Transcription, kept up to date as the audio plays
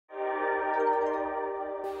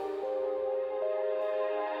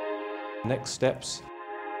Next steps.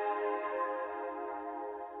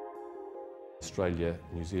 Australia,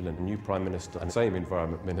 New Zealand, a new Prime Minister and same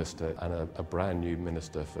Environment Minister and a brand new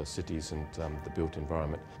Minister for Cities and the Built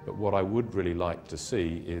Environment. But what I would really like to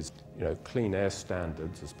see is, clean air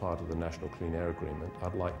standards as part of the National Clean Air Agreement.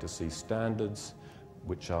 I'd like to see standards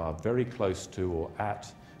which are very close to or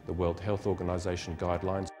at the World Health Organization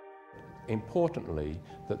guidelines. Importantly,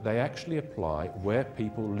 that they actually apply where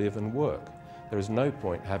people live and work. There is no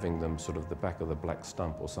point having them sort of the back of the black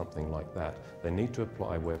stump or something like that. They need to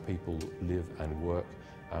apply where people live and work.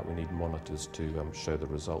 We need monitors to show the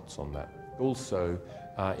results on that. Also,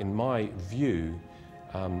 in my view,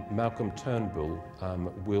 Malcolm Turnbull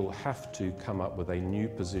will have to come up with a new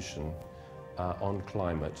position on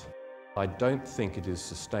climate. I don't think it is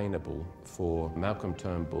sustainable for Malcolm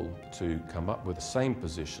Turnbull to come up with the same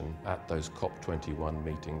position at those COP21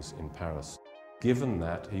 meetings in Paris, given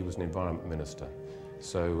that he was an Environment Minister.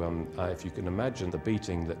 So if you can imagine the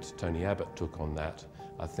beating that Tony Abbott took on that,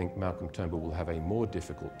 I think Malcolm Turnbull will have a more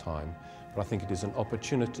difficult time, but I think it is an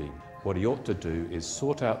opportunity. What he ought to do is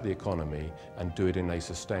sort out the economy and do it in a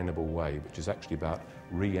sustainable way, which is actually about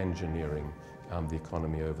re-engineering the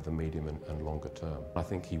economy over the medium and longer term. I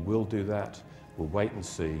think he will do that. We'll wait and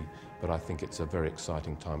see, but I think it's a very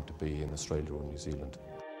exciting time to be in Australia or New Zealand.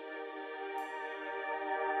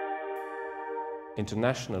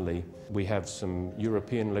 Internationally, we have some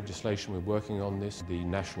European legislation we're working on this, the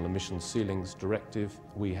National Emissions Ceilings Directive.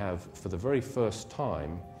 We have, for the very first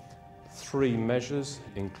time, 3 measures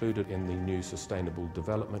included in the new Sustainable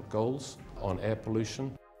Development Goals on air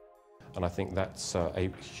pollution, and I think that's a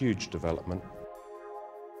huge development.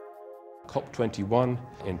 COP21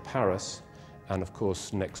 in Paris, and of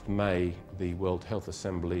course next May the World Health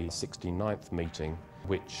Assembly 69th meeting,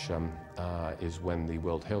 which is when the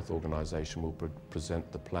World Health Organization will present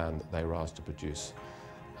the plan that they were asked to produce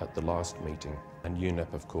at the last meeting, and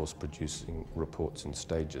UNEP of course producing reports in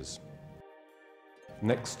stages.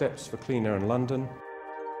 Next steps for clean air in London.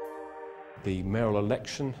 The mayoral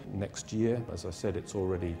election next year. As I said, it's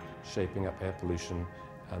already shaping up air pollution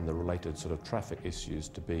and the related sort of traffic issues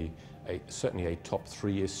to be certainly a top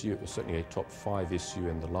 3 issue. It was certainly a top 5 issue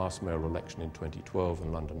in the last mayoral election in 2012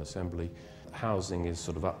 in London Assembly. Housing is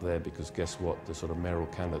sort of up there because guess what? The sort of mayoral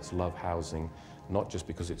candidates love housing, not just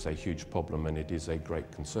because it's a huge problem and it is a great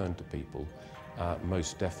concern to people,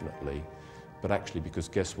 most definitely, but actually because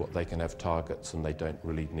guess what? They can have targets and they don't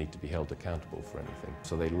really need to be held accountable for anything.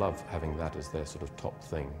 So they love having that as their sort of top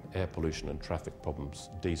thing. Air pollution and traffic problems,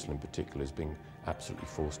 diesel in particular, is being absolutely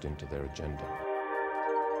forced into their agenda.